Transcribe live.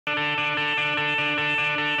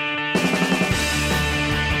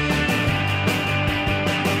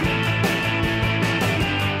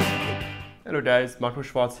Hello guys, Marco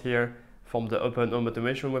Schwartz here from the Open Home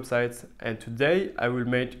Automation website, and today I will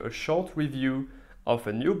make a short review of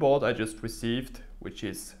a new board I just received, which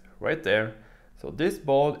is right there. So this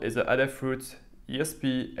board is an Adafruit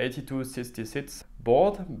ESP8266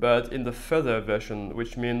 board, but in the feather version,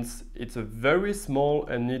 which means it's a very small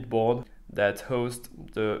and neat board that hosts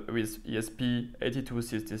the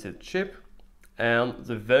ESP8266 chip. And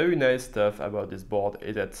the very nice stuff about this board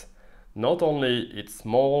is that not only it's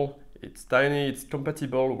small, it's tiny, it's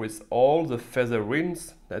compatible with all the feather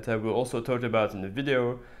rings that I will also talk about in the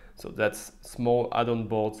video. So that's small add-on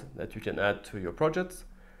boards that you can add to your projects.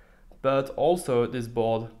 But also this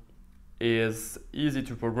board is easy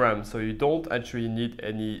to program, so you don't actually need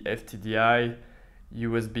any FTDI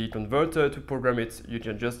USB converter to program it. You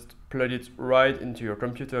can just plug it right into your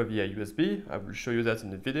computer via USB. I will show you that in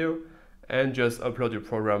the video, and just upload your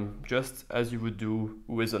program just as you would do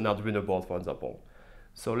with an Arduino board, for example.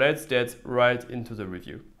 So let's get right into the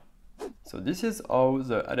review. So this is how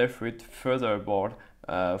the Adafruit Feather board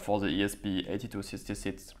for the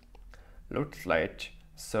ESP8266 looks like.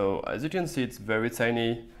 So as you can see, it's very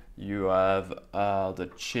tiny. You have the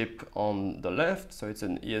chip on the left, so it's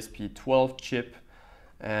an ESP12 chip,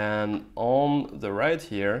 and on the right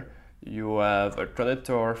here you have a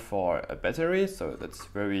connector for a battery, so that's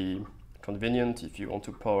very convenient if you want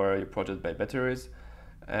to power your project by batteries.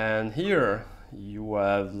 And here you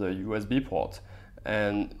have the USB port,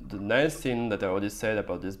 and the nice thing that I already said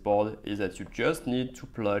about this board is that you just need to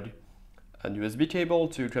plug a USB cable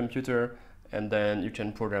to your computer and then you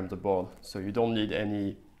can program the board. So you don't need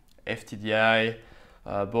any FTDI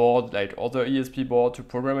board like other ESP board to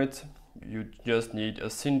program it. You just need a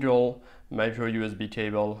single micro USB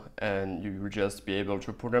cable and you will just be able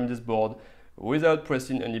to program this board without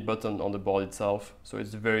pressing any button on the board itself. So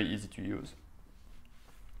it's very easy to use.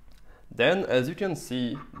 Then, as you can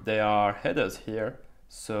see, there are headers here.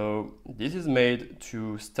 So this is made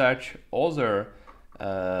to stack other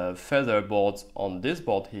feather boards on this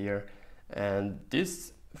board here. And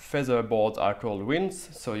these feather boards are called wings,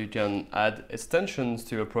 so you can add extensions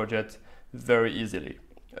to your project very easily.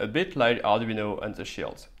 A bit like Arduino and the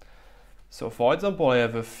shield. So for example, I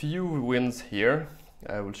have a few wings here.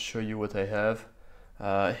 I will show you what I have.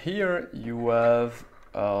 Here you have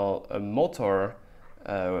a motor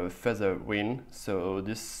feather wing. So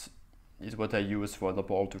this is what I use, for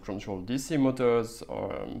example, to control DC motors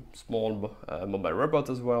or small mobile robots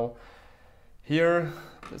as well. Here,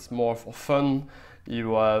 it's more for fun.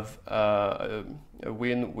 You have a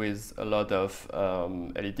wing with a lot of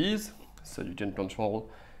LEDs, so you can control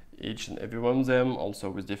each and every one of them, also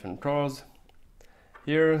with different colors.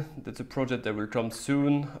 Here, that's a project that will come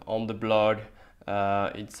soon on the blog.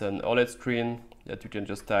 It's an OLED screen that you can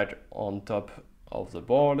just stack on top of the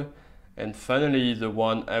board. And finally, the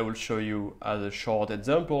one I will show you as a short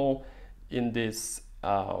example in this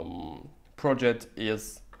project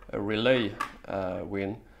is a relay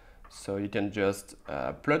wing. So you can just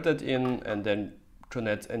plug that in and then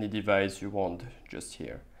connect any device you want just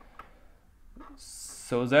here.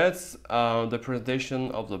 So that's the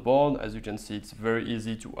presentation of the board. As you can see, it's very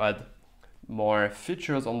easy to add more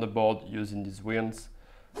features on the board using these wings.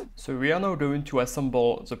 So we are now going to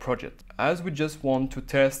assemble the project. As we just want to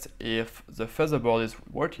test if the feather board is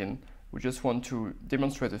working, we just want to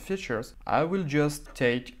demonstrate the features, I will just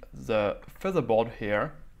take the feather board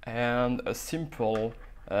here and a simple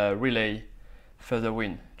relay feather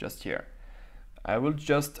wing just here. I will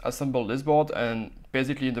just assemble this board, and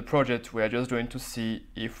basically in the project we are just going to see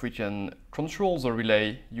if we can control the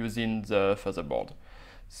relay using the feather board.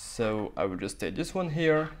 So I will just take this one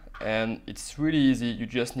here, and it's really easy. You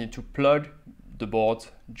just need to plug the board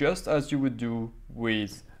just as you would do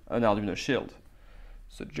with an Arduino shield.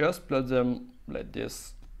 So just plug them like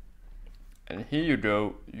this, and here you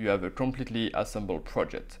go, you have a completely assembled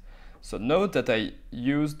project. So note that I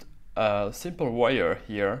used a simple wire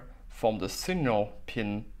here from the signal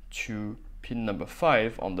pin to pin number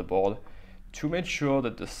 5 on the board to make sure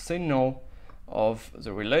that the signal of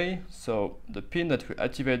the relay, so the pin that will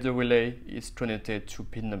activate the relay, is connected to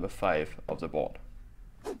pin number 5 of the board.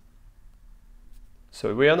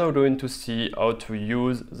 So we are now going to see how to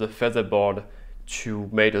use the feather board to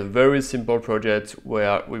make a very simple project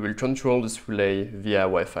where we will control this relay via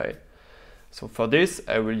Wi-Fi. So for this,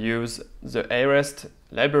 I will use the AREST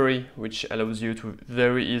library, which allows you to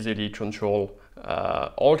very easily control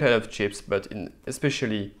all kinds of chips, but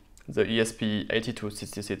especially the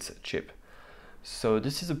ESP8266 chip. So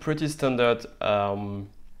this is a pretty standard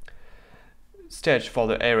stage for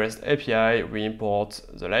the AREST API. We import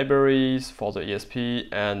the libraries for the ESP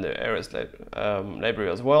and the AREST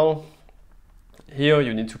library as well. Here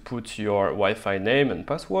you need to put your Wi-Fi name and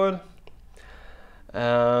password.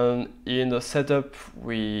 And in the setup,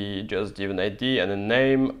 we just give an ID and a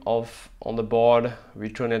name on the board,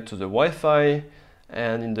 return it to the Wi-Fi,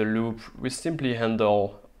 and in the loop, we simply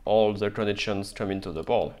handle all the connections coming to the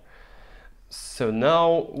board. So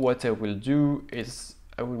now what I will do is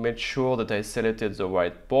I will make sure that I selected the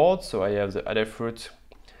right board. So I have the Adafruit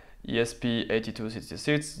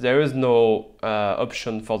ESP8266. There is no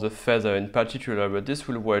option for the feather in particular, but this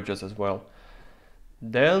will work just as well.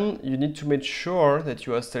 Then you need to make sure that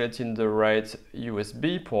you are selecting the right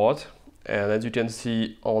USB port. And as you can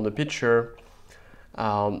see on the picture,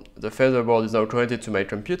 the feather board is now connected to my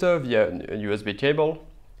computer via a USB cable.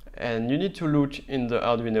 And you need to look in the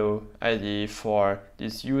Arduino IDE for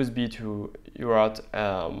this USB to UART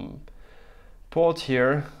port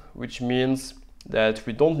here, which means that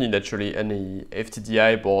we don't need actually any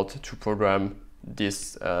FTDI board to program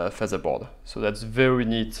this feather board. So that's very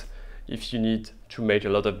neat if you need to make a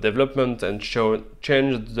lot of development and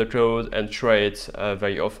change the code and try it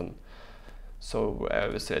very often. So I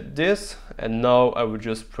will set this, and now I will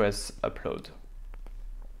just press upload.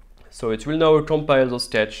 So it will now compile the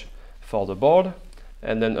sketch for the board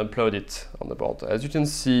and then upload it on the board. As you can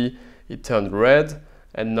see, it turned red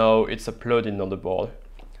and now it's uploading on the board.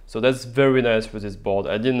 So that's very nice with this board.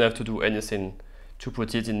 I didn't have to do anything to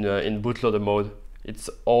put it in bootloader mode. It's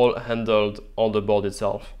all handled on the board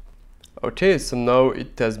itself. Okay, so now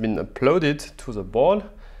it has been uploaded to the board.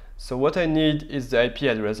 So what I need is the IP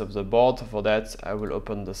address of the board. For that, I will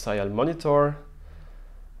open the serial monitor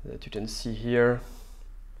that you can see here.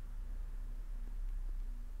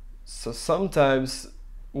 So sometimes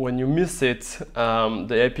when you miss it,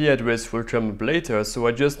 the IP address will come up later. So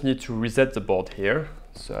I just need to reset the board here.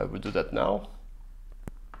 So I will do that now.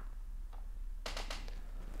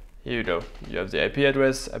 Here you go. You have the IP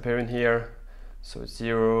address appearing here. So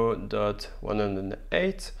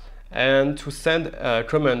 0.108. And to send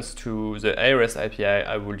commands to the ARS API,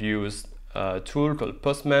 I will use a tool called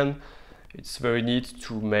Postman. It's very neat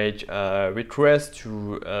to make requests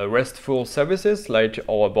to RESTful services like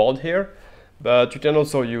our board here, but you can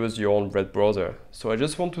also use your own web browser. So I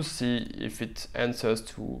just want to see if it answers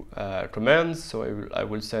to commands. So I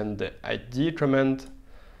will send the ID command.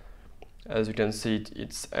 As you can see,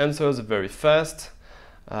 it answers very fast.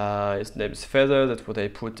 Its name is Feather, that's what I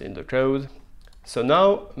put in the code. So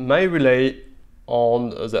now my relay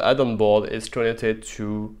on the add-on board is connected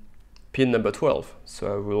to pin number 12. So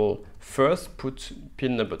I will first put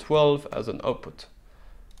pin number 12 as an output.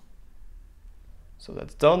 So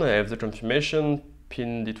that's done. I have the confirmation,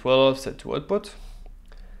 pin D12 set to output.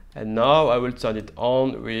 And now I will turn it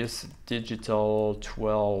on with digital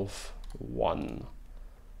 12.1.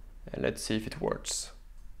 And let's see if it works.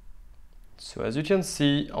 So as you can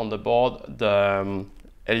see on the board, the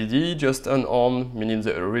LED just turned on, meaning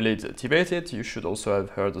the relay is activated. You should also have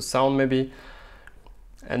heard the sound maybe.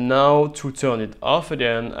 And now to turn it off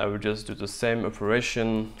again, I will just do the same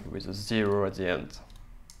operation with a 0 at the end.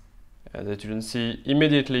 And as you can see,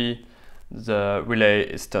 immediately the relay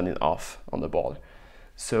is turning off on the board.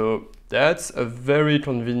 So that's a very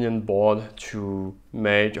convenient board to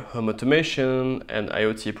make home automation and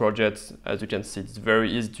IoT projects. As you can see, it's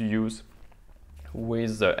very easy to use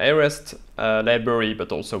with the AREST library,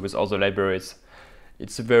 but also with other libraries.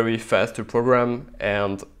 It's very fast to program,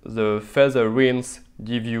 and the feather rings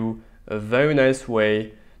give you a very nice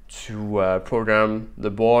way to program the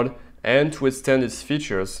board and to extend its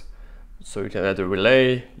features. So you can add a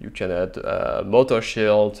relay, you can add a motor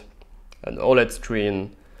shield, an OLED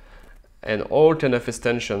screen, and all kind of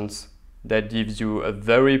extensions that gives you a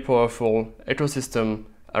very powerful ecosystem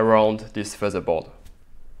around this feather board.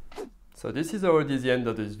 So this is already the end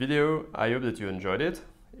of this video. I hope that you enjoyed it.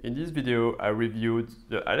 In this video, I reviewed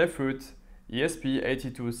the Adafruit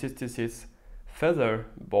ESP8266 feather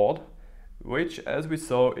board, which, as we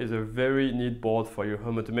saw, is a very neat board for your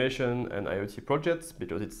home automation and IoT projects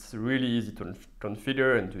because it's really easy to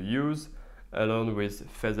configure and to use, along with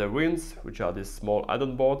feather rings, which are these small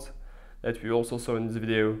add-on boards that we also saw in this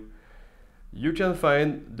video. You can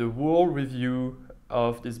find the whole review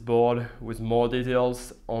of this board with more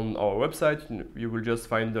details on our website. You will just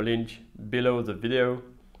find the link below the video.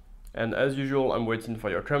 And as usual, I'm waiting for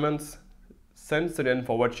your comments. Thanks again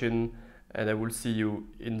for watching, and I will see you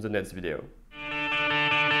in the next video.